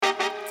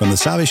From the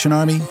Salvation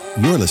Army,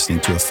 you're listening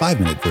to a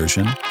 5-minute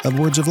version of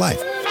Words of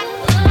Life.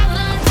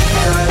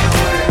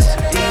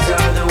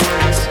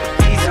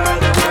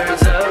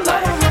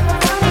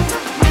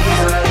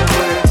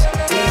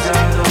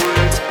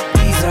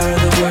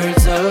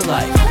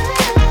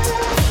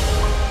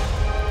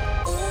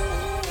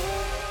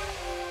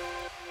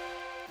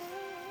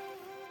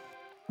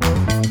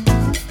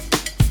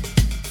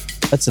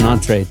 That's an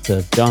entree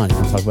to John. You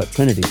can talk about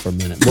Trinity for a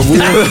minute. But we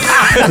were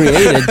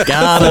created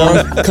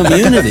for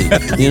community.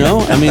 You know,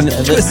 I mean,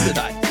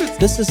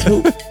 this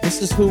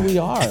is who we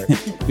are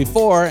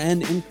before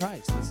and in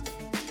Christ.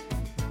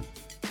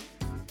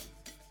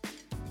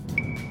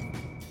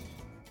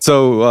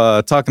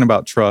 So, talking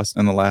about trust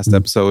in the last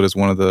episode is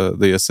one of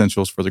the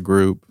essentials for the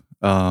group,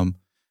 and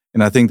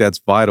I think that's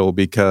vital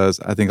because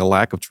I think a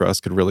lack of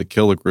trust could really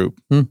kill a group,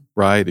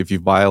 right? If you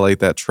violate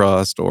that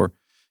trust, or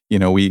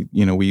we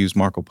use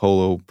Marco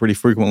Polo pretty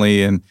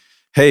frequently, and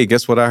hey,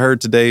 guess what I heard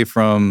today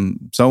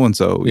from so and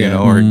so,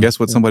 or guess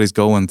what somebody's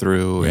going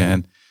through,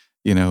 and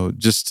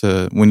just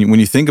to when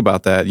you think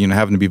about that,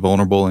 having to be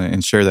vulnerable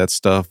and share that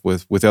stuff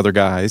with other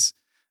guys,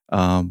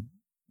 on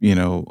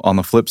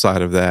the flip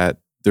side of that,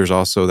 there's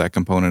also that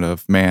component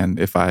of, man,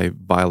 if I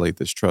violate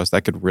this trust,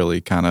 that could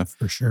really kind of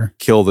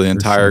kill the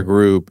entire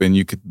group, and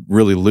you could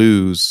really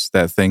lose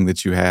that thing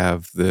that you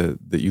have that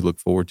you look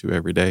forward to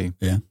every day.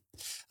 Yeah,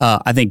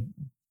 I think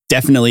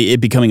definitely it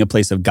becoming a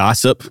place of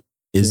gossip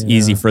is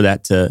easy for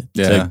that to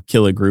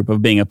kill a group, of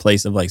being a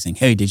place of like saying,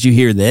 hey, did you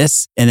hear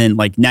this? And then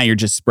like now you're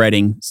just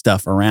spreading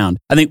stuff around.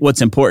 I think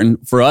what's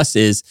important for us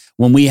is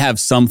when we have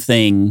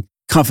something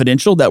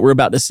confidential that we're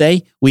about to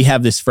say, we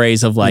have this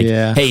phrase of like,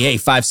 hey,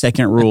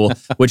 5-second rule,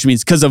 which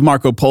means because of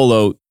Marco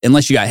Polo,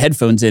 unless you got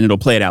headphones in, it'll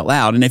play it out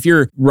loud. And if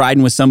you're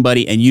riding with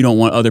somebody and you don't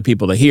want other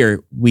people to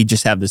hear, we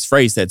just have this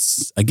phrase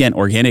that's, again,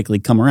 organically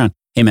come around.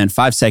 Hey man,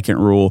 5-second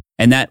rule.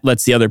 And that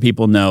lets the other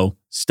people know,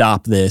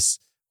 stop this,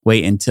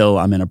 wait until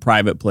I'm in a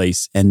private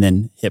place, and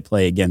then hit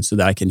play again so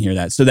that I can hear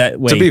that. So that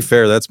way. To be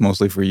fair, that's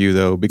mostly for you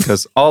though,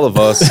 because all of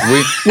us,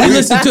 we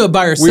listen to it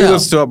by ourselves. We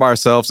listen to it by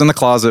ourselves in the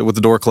closet with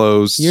the door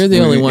closed. You're the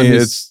only one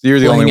who's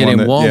playing it in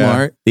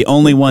Walmart. The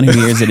only one who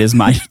hears it is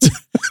my,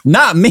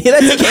 not me,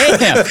 that's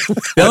Cam.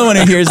 The only one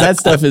who hears that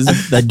stuff is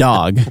the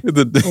dog.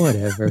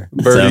 Whatever.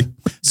 Birdie.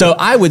 So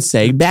I would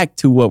say back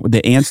to what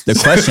the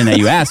question that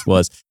you asked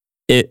was,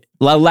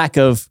 lack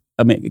of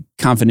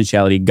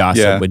confidentiality,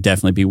 gossip would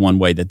definitely be one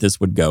way that this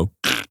would go.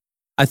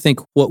 I think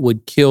what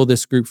would kill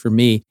this group for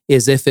me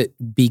is if it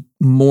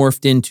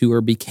morphed into or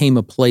became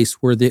a place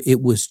where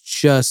it was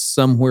just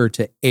somewhere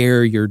to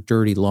air your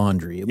dirty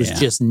laundry. It was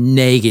just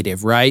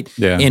negative, right?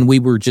 Yeah. And we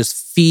were just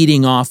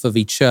feeding off of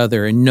each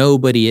other, and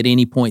nobody at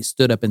any point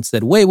stood up and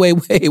said,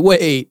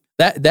 wait.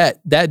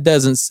 That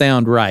doesn't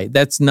sound right.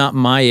 That's not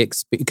my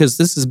experience, because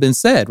this has been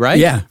said, right?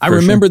 Yeah, I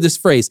remember this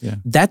phrase. Yeah.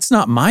 That's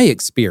not my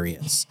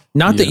experience.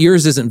 Not that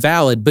yours isn't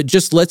valid, but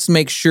just let's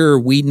make sure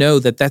we know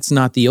that that's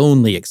not the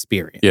only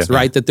experience,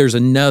 right? That there's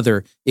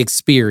another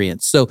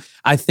experience. So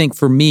I think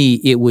for me,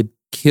 it would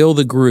kill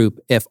the group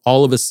if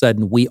all of a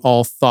sudden we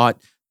all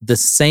thought the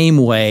same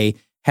way,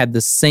 had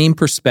the same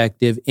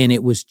perspective, and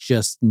it was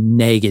just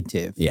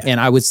negative. Yeah.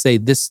 And I would say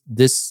this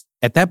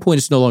at that point,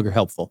 it's no longer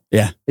helpful.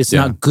 Yeah. It's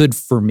not good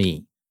for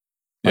me,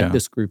 like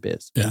this group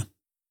is. Yeah.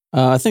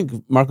 I think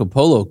Marco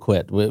Polo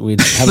quit. We'd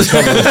have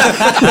trouble.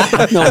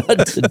 Know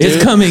what to do.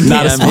 It's coming,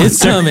 it's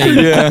coming.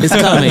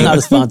 It's coming. Not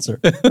a sponsor,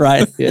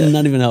 right?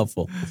 Not even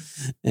helpful.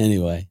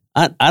 Anyway,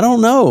 I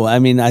don't know. I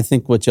mean, I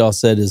think what y'all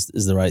said is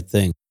the right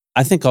thing.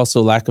 I think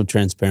also lack of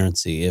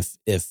transparency.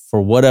 If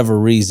for whatever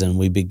reason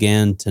we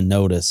began to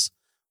notice,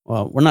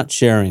 well, we're not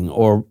sharing,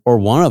 or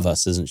one of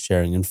us isn't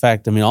sharing. In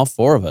fact, I mean, all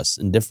four of us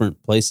in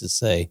different places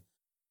say,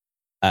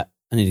 I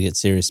need to get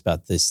serious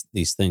about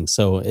these things.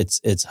 So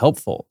it's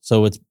helpful.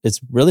 So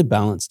it's really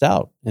balanced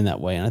out in that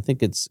way. And I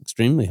think it's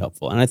extremely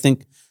helpful. And I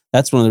think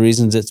that's one of the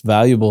reasons it's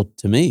valuable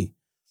to me.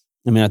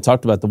 I mean, I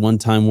talked about the one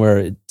time where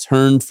it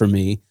turned for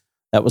me.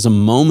 That was a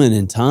moment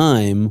in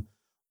time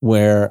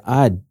where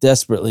I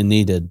desperately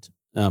needed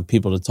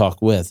people to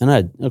talk with. And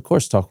I, of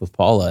course, talk with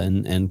Paula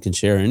and can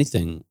share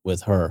anything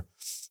with her.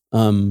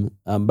 But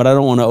I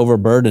don't want to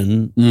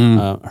overburden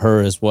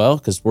her as well,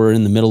 because we're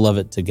in the middle of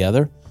it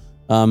together.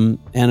 And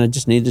I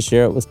just need to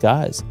share it with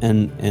guys.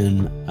 And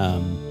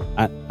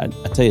I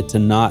tell you, to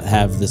not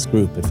have this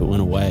group, if it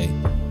went away,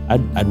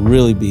 I'd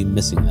really be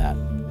missing that.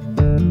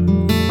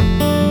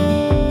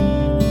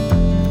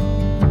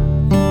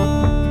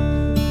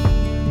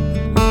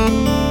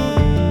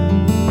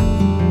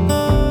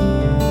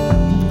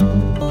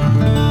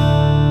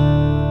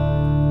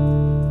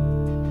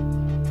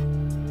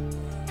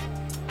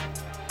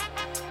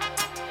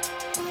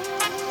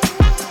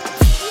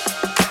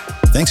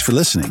 Thanks for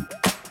listening.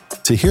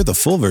 To hear the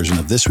full version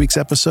of this week's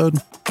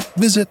episode,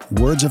 visit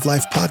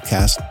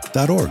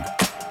wordsoflifepodcast.org.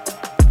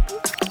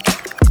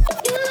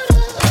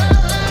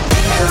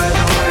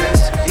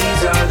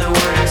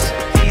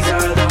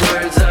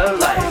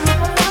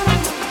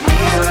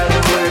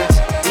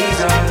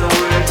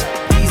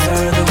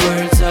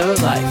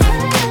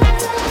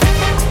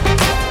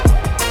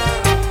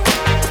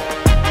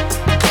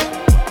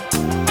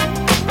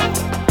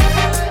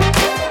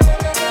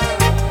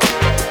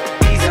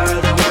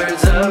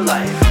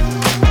 life.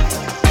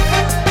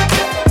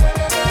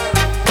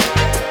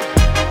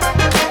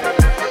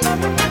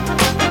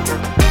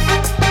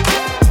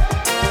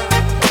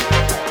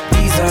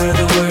 These are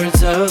the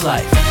words of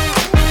life.